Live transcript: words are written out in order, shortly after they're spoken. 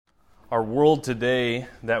Our world today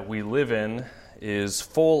that we live in is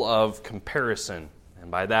full of comparison.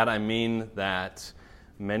 And by that I mean that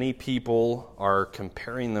many people are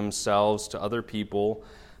comparing themselves to other people,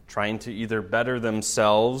 trying to either better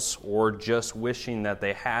themselves or just wishing that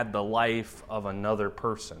they had the life of another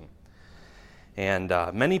person. And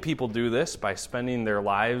many people do this by spending their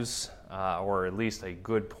lives, or at least a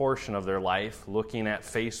good portion of their life, looking at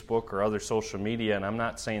Facebook or other social media. And I'm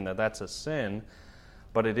not saying that that's a sin,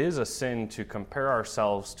 but it is a sin to compare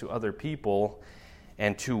ourselves to other people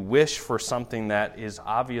and to wish for something that is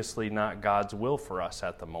obviously not God's will for us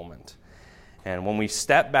at the moment. And when we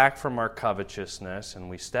step back from our covetousness and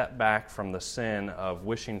we step back from the sin of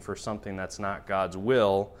wishing for something that's not God's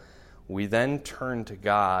will, we then turn to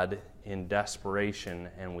God in desperation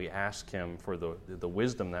and we ask Him for the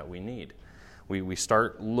wisdom that we need. We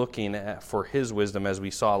start looking for His wisdom, as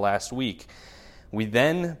we saw last week. We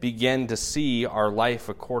then begin to see our life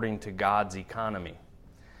according to God's economy.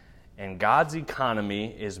 And God's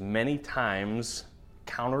economy is many times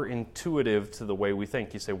counterintuitive to the way we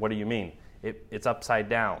think. You say, what do you mean? It's upside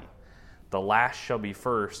down. The last shall be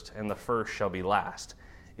first, and the first shall be last.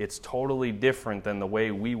 It's totally different than the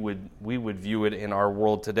way we would view it in our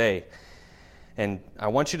world today. And I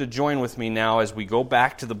want you to join with me now as we go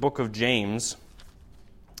back to the book of James.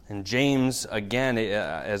 And James, again,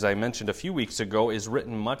 as I mentioned a few weeks ago, is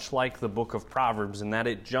written much like the book of Proverbs in that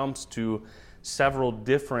it jumps to several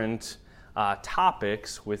different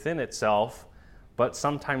topics within itself, but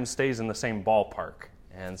sometimes stays in the same ballpark.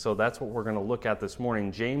 And so that's what we're going to look at this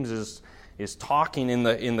morning. James is talking in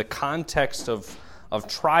the context of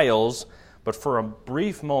trials, but for a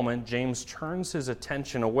brief moment, James turns his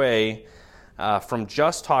attention away from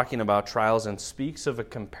just talking about trials and speaks of a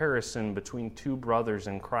comparison between two brothers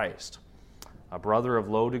in Christ. A brother of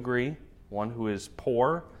low degree, one who is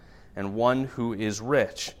poor, and one who is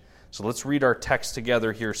rich. So let's read our text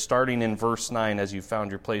together here, starting in verse 9, as you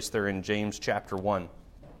found your place there in James chapter 1.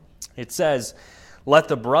 It says, "Let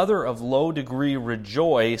the brother of low degree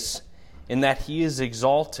rejoice in that he is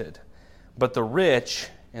exalted, but the rich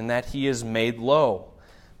in that he is made low,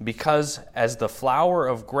 because as the flower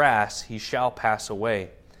of grass he shall pass away.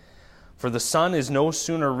 For the sun is no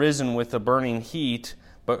sooner risen with the burning heat,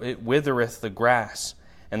 but it withereth the grass,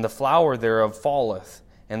 and the flower thereof falleth,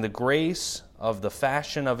 and the grace of the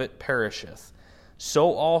fashion of it perisheth.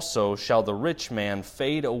 So also shall the rich man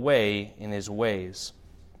fade away in his ways."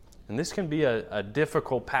 And this can be a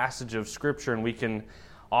difficult passage of Scripture, and we can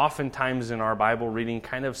oftentimes in our Bible reading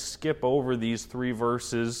kind of skip over these three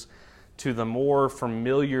verses to the more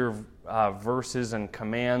familiar verses and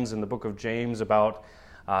commands in the book of James about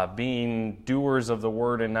being doers of the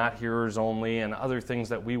word and not hearers only, and other things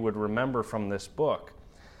that we would remember from this book.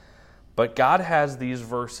 But God has these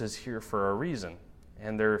verses here for a reason,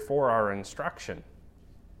 and they're for our instruction.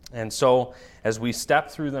 And so as we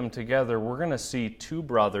step through them together, we're going to see two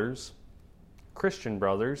brothers, Christian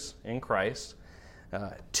brothers in Christ,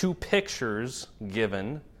 two pictures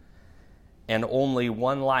given, and only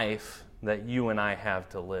one life that you and I have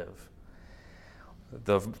to live.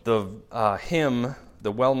 The hymn,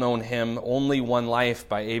 the well-known hymn, "Only One Life"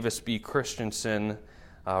 by Avis B. Christensen,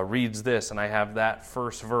 reads this, and I have that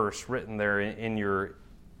first verse written there in your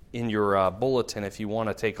bulletin if you want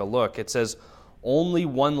to take a look. It says, "Only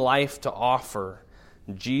one life to offer,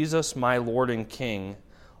 Jesus my Lord and King,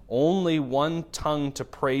 only one tongue to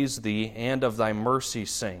praise Thee and of Thy mercy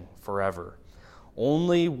sing forever.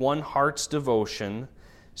 Only one heart's devotion,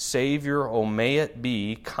 Savior, oh may it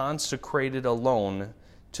be, consecrated alone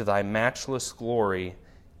to Thy matchless glory,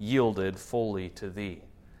 yielded fully to Thee."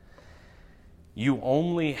 You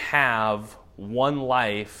only have one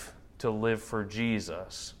life to live for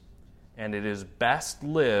Jesus, and it is best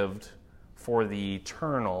lived for the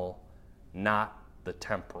eternal, not the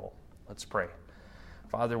temporal. Let's pray.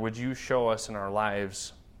 Father, would You show us in our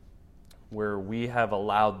lives where we have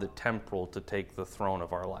allowed the temporal to take the throne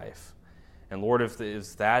of our life. And Lord, if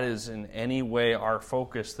that is in any way our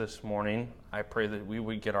focus this morning, I pray that we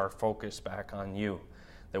would get our focus back on You,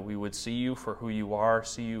 that we would see You for who You are,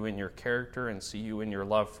 see You in Your character, and see You in Your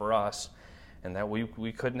love for us, and that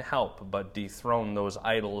we couldn't help but dethrone those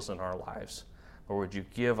idols in our lives. Or would You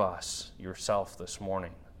give us Yourself this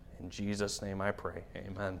morning? In Jesus' name I pray.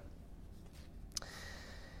 Amen.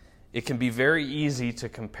 It can be very easy to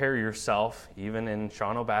compare yourself, even in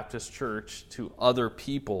Shawano Baptist Church, to other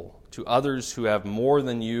people, to others who have more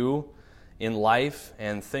than you in life,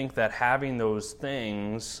 and think that having those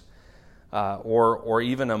things or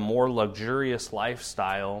even a more luxurious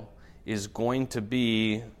lifestyle is going to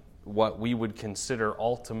be what we would consider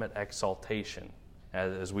ultimate exaltation.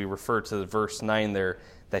 as we refer to the verse 9 there,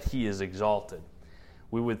 that he is exalted.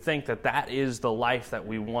 We would think that that is the life that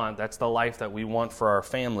we want. That's the life that we want for our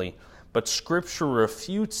family. But Scripture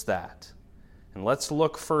refutes that. And let's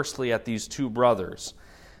look firstly at these two brothers.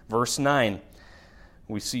 Verse 9,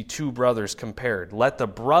 we see two brothers compared. Let the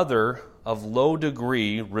brother of low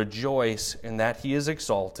degree rejoice in that he is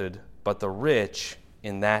exalted, but the rich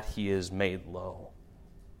in that he is made low.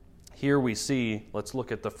 Here we see, let's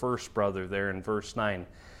look at the first brother there in verse 9.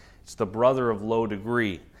 It's the brother of low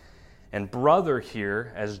degree. And brother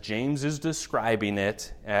here, as James is describing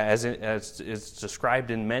it, as it's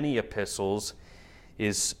described in many epistles,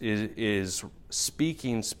 is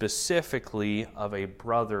speaking specifically of a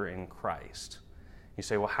brother in Christ. You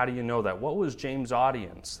say, well, how do you know that? What was James'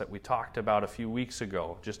 audience that we talked about a few weeks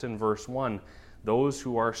ago? Just in verse 1, those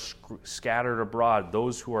who are scattered abroad,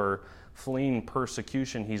 those who are fleeing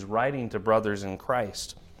persecution, he's writing to brothers in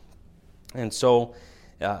Christ. And so,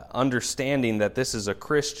 understanding that this is a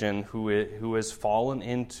Christian who has fallen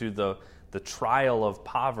into the trial of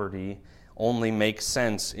poverty only makes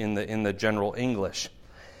sense in the general English.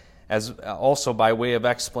 As also by way of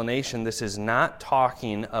explanation, this is not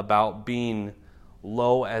talking about being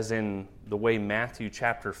low as in the way Matthew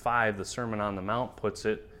chapter 5, the Sermon on the Mount puts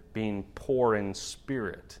it, being poor in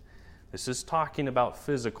spirit. This is talking about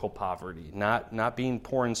physical poverty, not being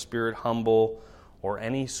poor in spirit, humble, or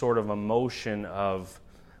any sort of emotion of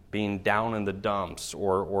being down in the dumps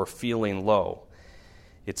or feeling low.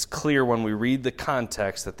 It's clear when we read the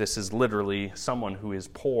context that this is literally someone who is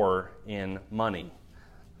poor in money.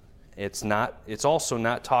 It's also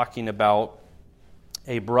not talking about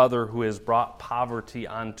a brother who has brought poverty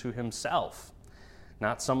onto himself,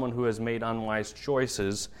 not someone who has made unwise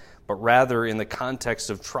choices, but rather in the context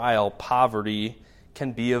of trial, poverty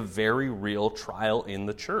can be a very real trial in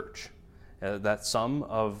the church that some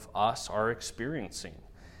of us are experiencing,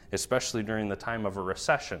 especially during the time of a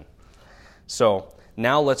recession. So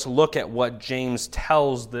now let's look at what James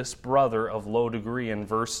tells this brother of low degree in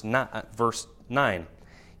verse 9.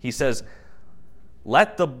 He says,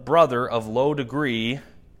 let the brother of low degree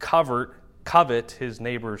covet his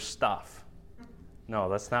neighbor's stuff. No,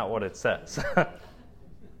 that's not what it says.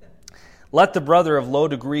 Let the brother of low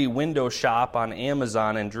degree window shop on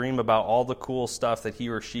Amazon and dream about all the cool stuff that he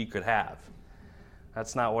or she could have.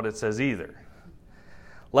 That's not what it says either.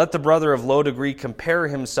 Let the brother of low degree compare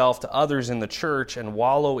himself to others in the church and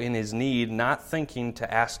wallow in his need, not thinking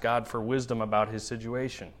to ask God for wisdom about his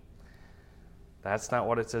situation. That's not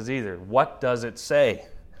what it says either. What does it say?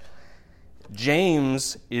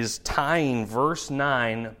 James is tying verse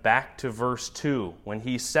 9 back to verse 2 when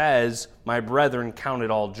he says, my brethren, count it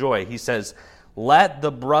all joy. He says, let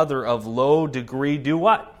the brother of low degree do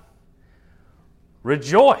what?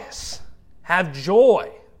 Rejoice. Have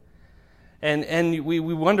joy. And we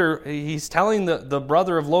wonder, he's telling the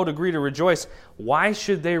brother of low degree to rejoice. Why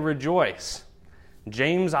should they rejoice?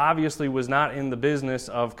 James obviously was not in the business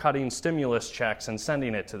of cutting stimulus checks and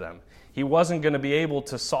sending it to them. He wasn't going to be able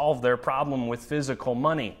to solve their problem with physical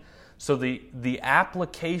money. So the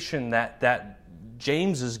application that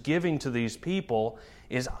James is giving to these people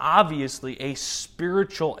is obviously a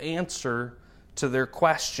spiritual answer to their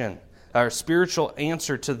question, or a spiritual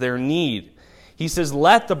answer to their need. He says,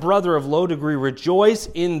 let the brother of low degree rejoice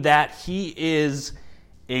in that he is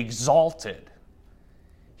exalted.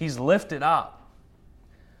 He's lifted up.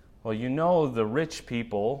 Well, you know the rich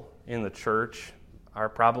people in the church are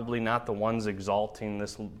probably not the ones exalting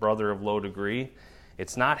this brother of low degree.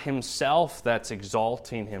 It's not himself that's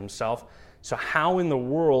exalting himself. So how in the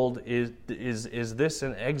world is this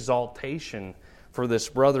an exaltation for this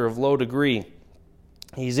brother of low degree?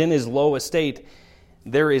 He's in his low estate.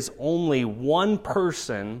 There is only one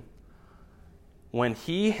person when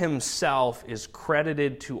he himself is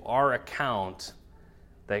credited to our account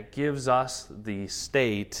that gives us the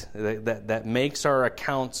state, that makes our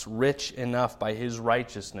accounts rich enough by his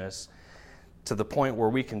righteousness to the point where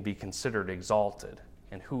we can be considered exalted.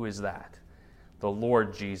 And who is that? The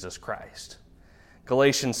Lord Jesus Christ.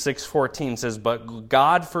 Galatians 6:14 says, but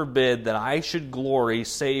God forbid that I should glory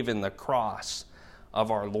save in the cross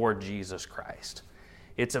of our Lord Jesus Christ.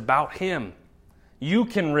 It's about him. You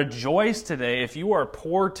can rejoice today if you are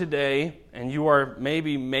poor today and you are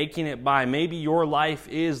maybe making it by. Maybe your life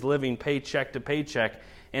is living paycheck to paycheck,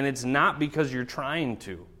 and it's not because you're trying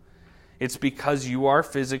to. It's because you are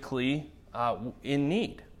physically in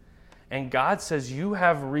need. And God says you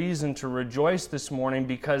have reason to rejoice this morning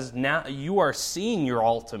because now you are seeing your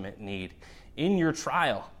ultimate need in your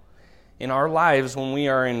trial. In our lives, when we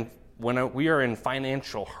are in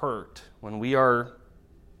financial hurt, when we are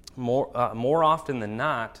more often than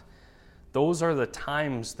not, those are the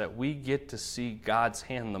times that we get to see God's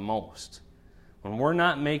hand the most. When we're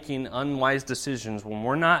not making unwise decisions, when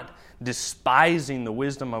we're not despising the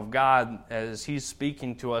wisdom of God as He's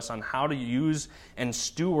speaking to us on how to use and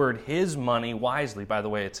steward His money wisely. By the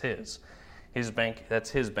way, it's His. That's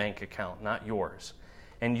His bank account, not yours.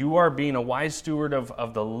 And you are being a wise steward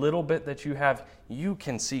of the little bit that you have, you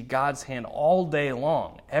can see God's hand all day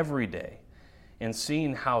long, every day, and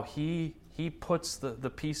seeing how He puts the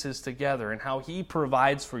pieces together and how He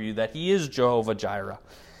provides for you, that He is Jehovah Jireh.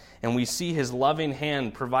 And we see His loving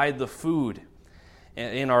hand provide the food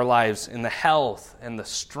in our lives, in the health and the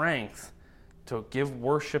strength to give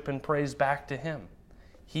worship and praise back to Him.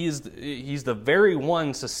 He's the very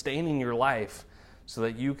one sustaining your life so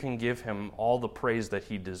that you can give Him all the praise that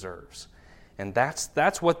He deserves. And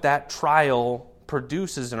that's what that trial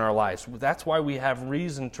produces in our lives. That's why we have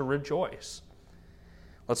reason to rejoice.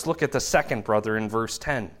 Let's look at the second brother in verse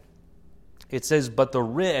 10. It says, "But the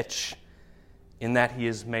rich, in that he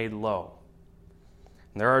is made low."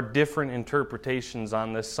 And there are different interpretations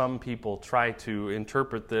on this. Some people try to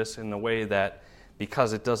interpret this in the way that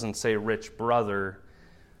because it doesn't say rich brother,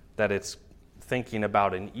 that it's thinking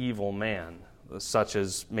about an evil man, such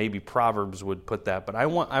as maybe Proverbs would put that. But I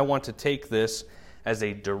want to take this as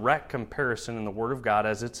a direct comparison in the Word of God,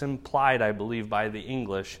 as it's implied, I believe, by the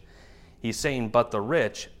English. He's saying, but the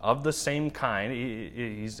rich of the same kind,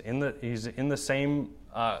 he's in the same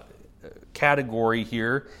category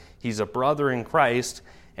here. He's a brother in Christ,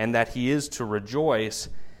 and that he is to rejoice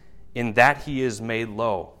in that he is made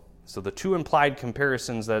low. So the two implied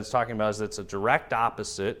comparisons that it's talking about is it's a direct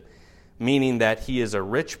opposite, meaning that he is a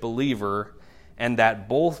rich believer and that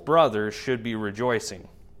both brothers should be rejoicing.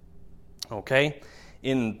 Okay?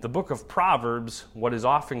 In the book of Proverbs, what is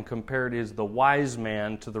often compared is the wise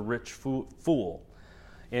man to the rich fool.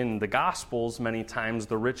 In the Gospels, many times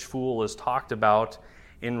the rich fool is talked about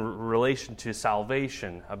in relation to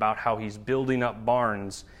salvation, about how he's building up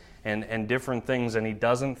barns and different things, and he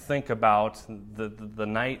doesn't think about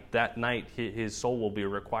that night his soul will be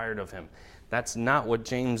required of him. That's not what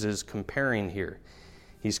James is comparing here.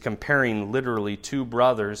 He's comparing literally two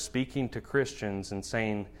brothers speaking to Christians and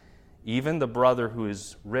saying, even the brother who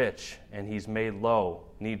is rich and he's made low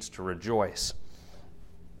needs to rejoice.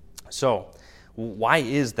 So, why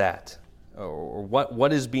is that? Or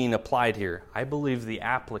what is being applied here? I believe the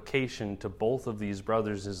application to both of these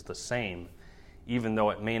brothers is the same, even though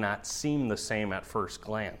it may not seem the same at first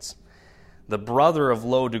glance. The brother of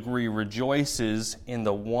low degree rejoices in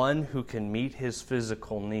the one who can meet his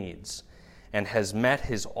physical needs and has met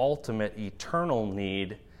his ultimate eternal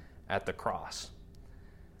need at the cross.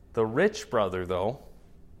 The rich brother, though,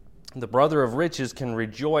 the brother of riches, can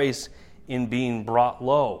rejoice in being brought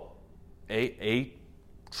low, a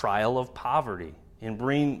trial of poverty, in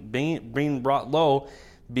being brought low,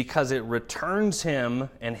 because it returns him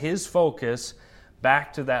and his focus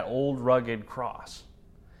back to that old rugged cross.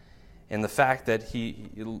 And the fact that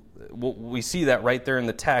we see that right there in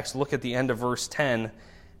the text. Look at the end of verse 10,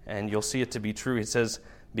 and you'll see it to be true. It says,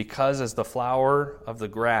 because as the flower of the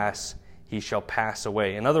grass, he shall pass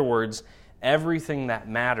away. In other words, everything that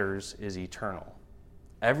matters is eternal.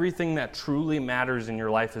 Everything that truly matters in your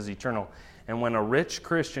life is eternal. And when a rich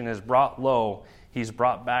Christian is brought low, he's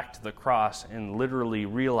brought back to the cross and literally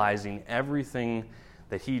realizing everything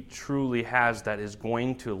that he truly has that is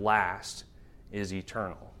going to last is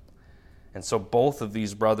eternal. And so both of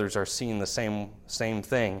these brothers are seeing the same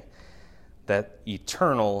thing, that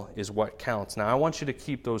eternal is what counts. Now, I want you to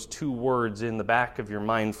keep those two words in the back of your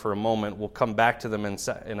mind for a moment. We'll come back to them in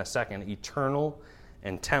a second, eternal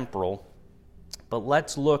and temporal. But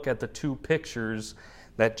let's look at the two pictures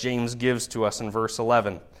that James gives to us in verse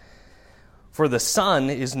 11. For the sun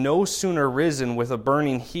is no sooner risen with a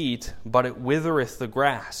burning heat, but it withereth the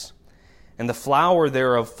grass, and the flower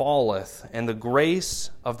thereof falleth, and the grace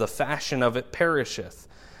of the fashion of it perisheth.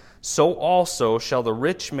 So also shall the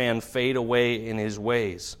rich man fade away in his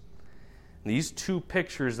ways. These two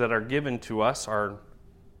pictures that are given to us are,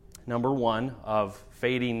 number one, of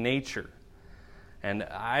fading nature. And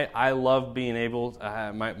I love being able,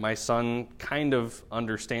 my son kind of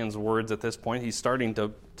understands words at this point. He's starting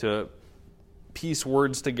to piece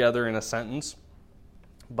words together in a sentence.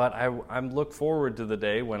 But I look forward to the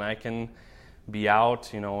day when I can be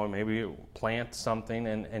out, maybe plant something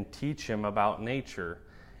and teach him about nature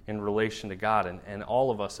in relation to God. And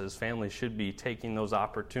all of us as families should be taking those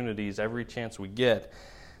opportunities every chance we get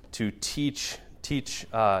to teach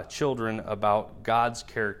children about God's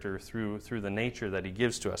character through the nature that He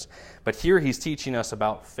gives to us. But here He's teaching us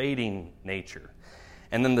about fading nature.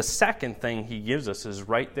 And then the second thing He gives us is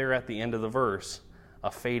right there at the end of the verse,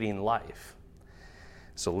 a fading life.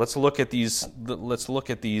 So let's look at these.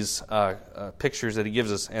 Pictures that he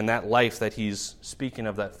gives us, and that life that he's speaking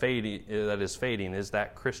of, that is fading, is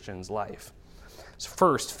that Christian's life. So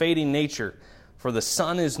first, fading nature. For the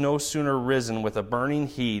sun is no sooner risen with a burning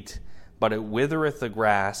heat, but it withereth the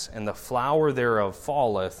grass, and the flower thereof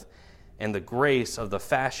falleth, and the grace of the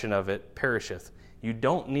fashion of it perisheth. You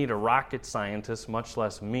don't need a rocket scientist, much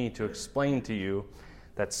less me, to explain to you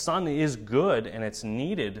that sun is good and it's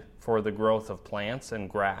needed for the growth of plants and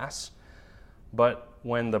grass. But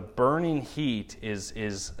when the burning heat is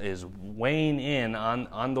weighing in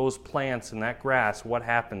on those plants and that grass, what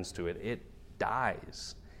happens to it? It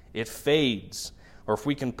dies. It fades. Or if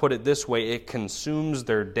we can put it this way, it consumes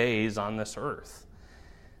their days on this earth.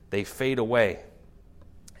 They fade away.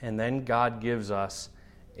 And then God gives us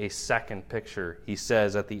a second picture. He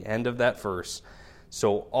says at the end of that verse,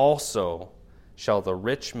 so also shall the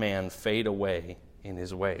rich man fade away in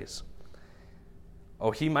his ways.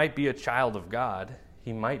 Oh, he might be a child of God.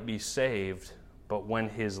 He might be saved. But when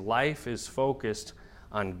his life is focused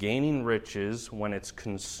on gaining riches, when it's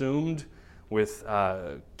consumed with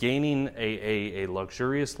gaining a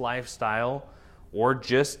luxurious lifestyle, or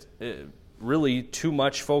just really too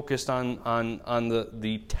much focused on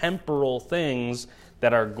the temporal things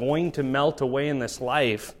that are going to melt away in this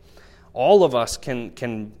life, all of us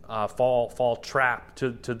can fall trap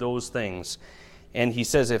to those things. And he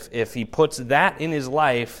says if he puts that in his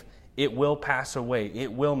life, it will pass away.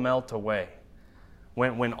 It will melt away.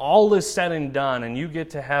 When all is said and done and you get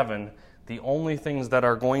to heaven, the only things that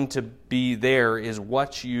are going to be there is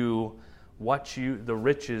the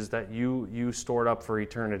riches that you stored up for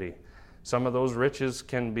eternity. Some of those riches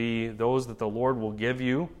can be those that the Lord will give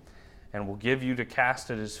you and will give you to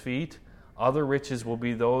cast at his feet. Other riches will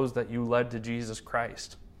be those that you led to Jesus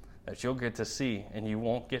Christ, that you'll get to see, and you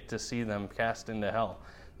won't get to see them cast into hell.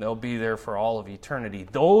 They'll be there for all of eternity.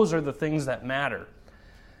 Those are the things that matter.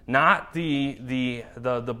 Not the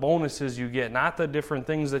bonuses you get, not the different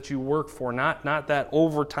things that you work for, not that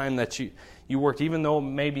overtime that you worked, even though it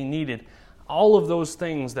may be needed. All of those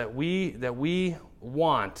things that we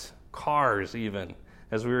want, cars even,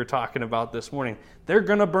 as we were talking about this morning, they're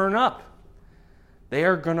going to burn up. They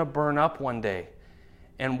are going to burn up one day.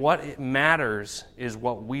 And what it matters is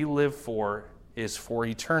what we live for is for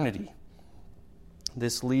eternity.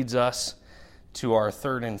 This leads us to our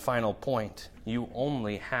third and final point. You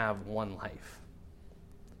only have one life.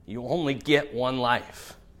 You only get one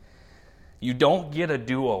life. You don't get a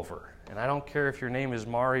do-over. And I don't care if your name is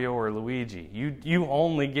Mario or Luigi. You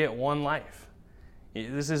only get one life.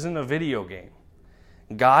 This isn't a video game.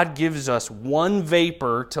 God gives us one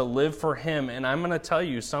vapor to live for him. And I'm going to tell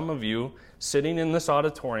you, some of you sitting in this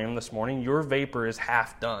auditorium this morning, your vapor is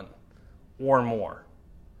half done or more.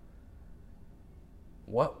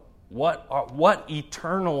 What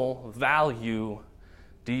eternal value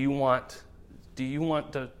do you want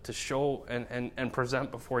to show and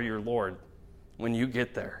present before your Lord when you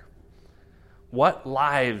get there? What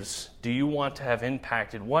lives do you want to have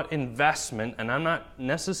impacted? What investment, and I'm not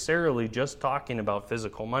necessarily just talking about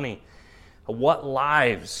physical money, what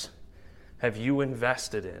lives have you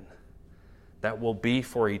invested in that will be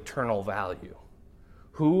for eternal value?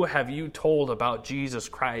 Who have you told about Jesus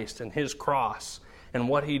Christ and his cross and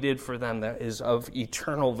what he did for them that is of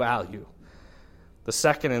eternal value? The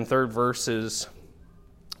second and third verses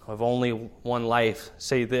of only one life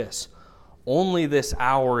say this: only this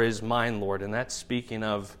hour is mine, Lord. And that's speaking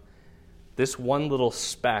of this one little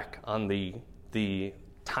speck on the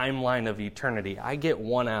timeline of eternity. I get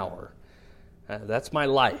 1 hour. That's my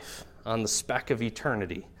life on the speck of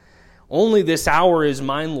eternity. Only this hour is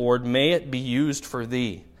mine, Lord. May it be used for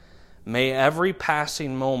thee. May every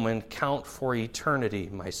passing moment count for eternity,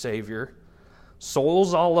 my Savior.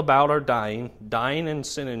 Souls all about are dying in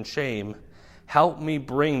sin and shame. Help me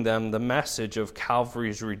bring them the message of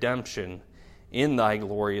Calvary's redemption in thy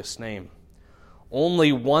glorious name.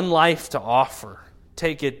 Only one life to offer.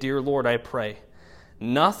 Take it, dear Lord, I pray.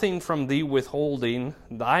 Nothing from thee withholding.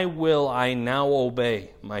 Thy will I now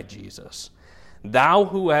obey, my Jesus. Thou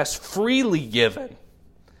who hast freely given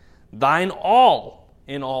thine all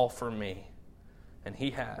in all for me. And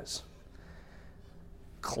he has.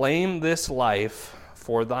 Claim this life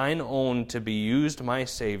for thine own to be used, my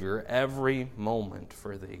Savior, every moment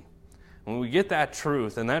for thee. When we get that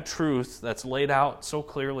truth, and that truth that's laid out so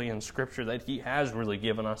clearly in Scripture that he has really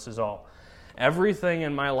given us is all. Everything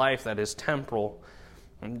in my life that is temporal,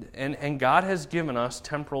 and God has given us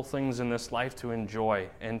temporal things in this life to enjoy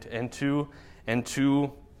and to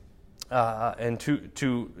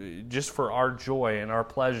just for our joy and our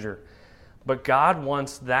pleasure. But God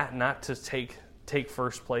wants that not to take take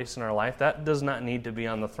first place in our life. That does not need to be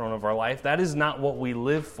on the throne of our life. That is not what we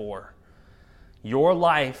live for. Your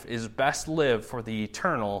life is best lived for the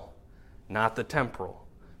eternal, not the temporal,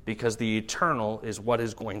 because the eternal is what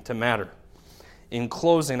is going to matter. In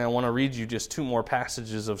closing, I want to read you just two more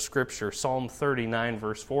passages of Scripture. Psalm 39,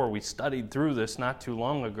 verse 4. We studied through this not too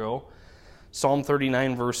long ago. Psalm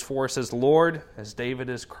 39, verse 4 says, Lord, as David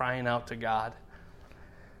is crying out to God,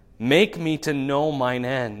 make me to know mine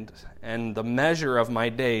end and the measure of my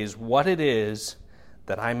days, what it is,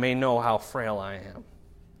 that I may know how frail I am.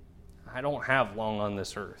 I don't have long on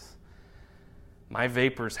this earth. My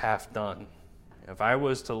vapor's half done. If I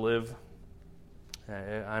was to live,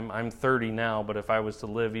 I'm 30 now, but if I was to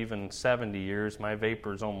live even 70 years, my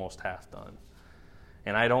vapor's almost half done.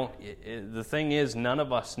 And the thing is, none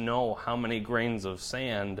of us know how many grains of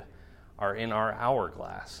sand are in our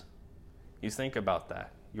hourglass. You think about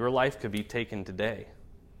that. Your life could be taken today.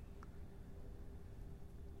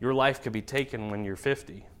 Your life could be taken when you're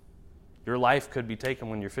 50. Your life could be taken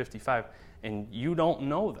when you're 55. And you don't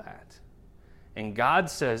know that. And God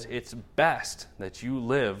says it's best that you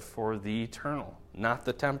live for the eternal, not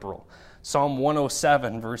the temporal. Psalm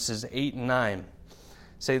 107, verses 8 and 9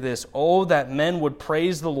 say this, Oh, that men would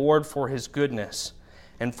praise the Lord for his goodness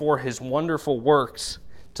and for his wonderful works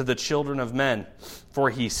to the children of men.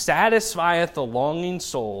 For he satisfieth the longing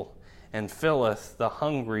soul and filleth the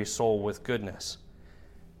hungry soul with goodness.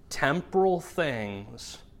 Temporal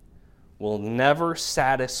things will never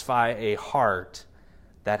satisfy a heart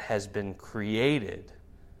that has been created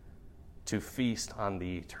to feast on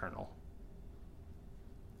the eternal.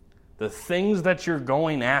 The things that you're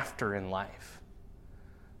going after in life,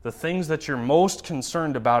 the things that you're most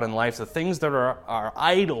concerned about in life, the things that are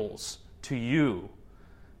idols to you,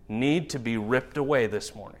 need to be ripped away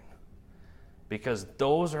this morning. Because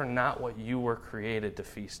those are not what you were created to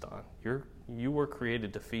feast on. You were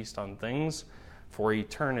created to feast on things for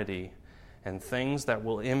eternity and things that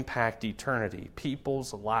will impact eternity,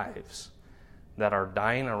 people's lives that are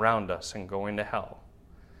dying around us and going to hell.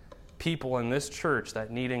 People in this church that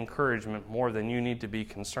need encouragement more than you need to be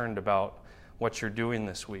concerned about what you're doing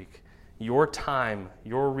this week. Your time,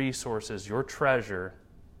 your resources, your treasure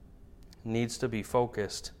needs to be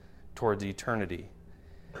focused towards eternity.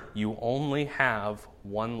 You only have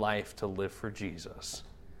one life to live for Jesus.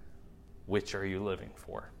 Which are you living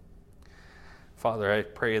for? Father, I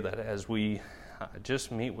pray that as we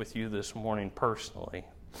just meet with you this morning personally,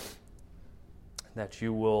 that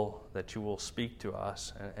you will speak to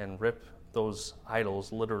us and rip those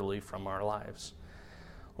idols literally from our lives.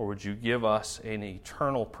 Or would you give us an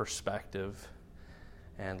eternal perspective?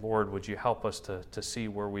 And Lord, would you help us to see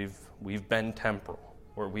where we've been temporal,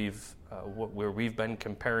 where we've been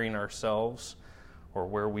comparing ourselves, or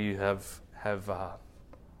where we have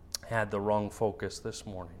had the wrong focus this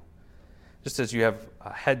morning. Just as you have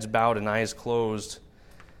heads bowed and eyes closed,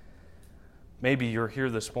 maybe you're here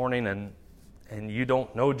this morning and you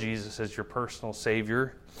don't know Jesus as your personal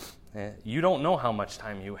Savior. You don't know how much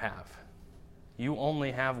time you have. You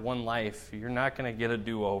only have one life. You're not going to get a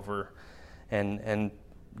do-over. And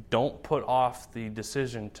don't put off the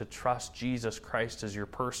decision to trust Jesus Christ as your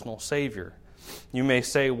personal Savior. You may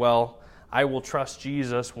say, well, I will trust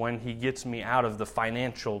Jesus when he gets me out of the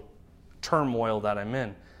financial turmoil that I'm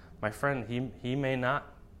in. My friend, he may not.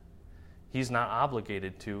 He's not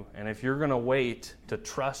obligated to. And if you're going to wait to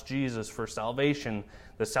trust Jesus for salvation,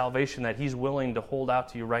 the salvation that he's willing to hold out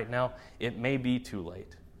to you right now, it may be too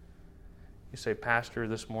late. You say, Pastor,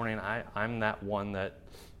 this morning I'm that one that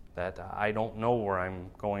I don't know where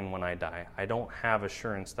I'm going when I die. I don't have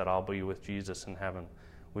assurance that I'll be with Jesus in heaven.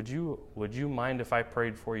 Would you mind if I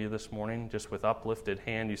prayed for you this morning, just with uplifted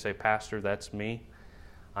hand? You say, Pastor, that's me.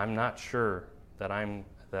 I'm not sure that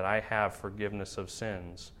I have forgiveness of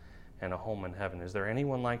sins and a home in heaven. Is there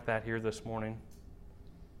anyone like that here this morning?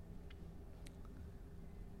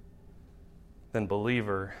 Then,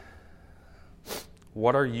 believer,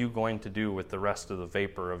 what are you going to do with the rest of the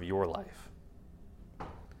vapor of your life?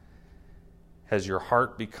 Has your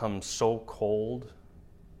heart become so cold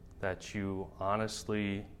that you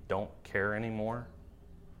honestly don't care anymore?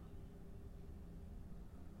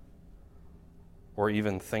 Or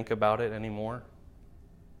even think about it anymore?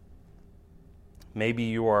 Maybe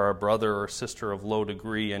you are a brother or sister of low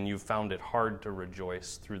degree and you've found it hard to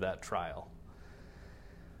rejoice through that trial.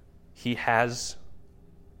 He has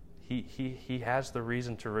the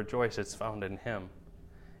reason to rejoice. It's found in him.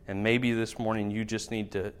 And maybe this morning you just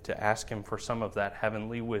need to ask him for some of that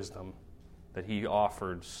heavenly wisdom that he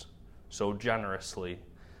offers so generously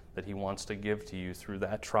that he wants to give to you through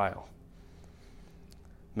that trial.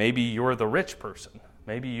 Maybe you're the rich person.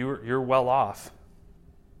 Maybe you're well off.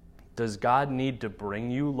 Does God need to bring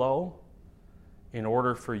you low in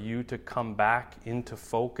order for you to come back into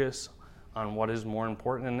focus on what is more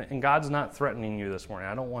important? And God's not threatening you this morning.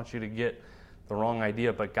 I don't want you to get the wrong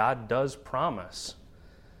idea, but God does promise.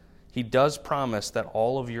 He does promise that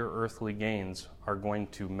all of your earthly gains are going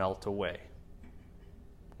to melt away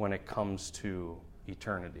when it comes to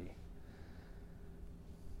eternity.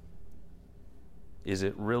 Is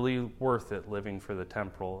it really worth it living for the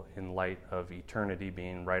temporal in light of eternity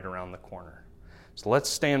being right around the corner? So let's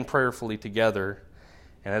stand prayerfully together.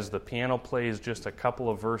 And as the piano plays just a couple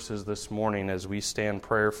of verses this morning, as we stand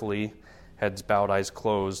prayerfully, heads bowed, eyes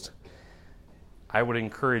closed, I would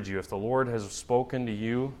encourage you, if the Lord has spoken to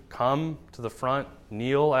you, come to the front,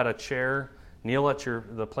 kneel at a chair, kneel at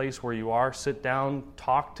the place where you are, sit down,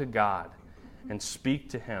 talk to God, and speak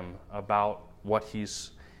to Him about what He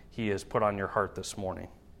has put on your heart this morning.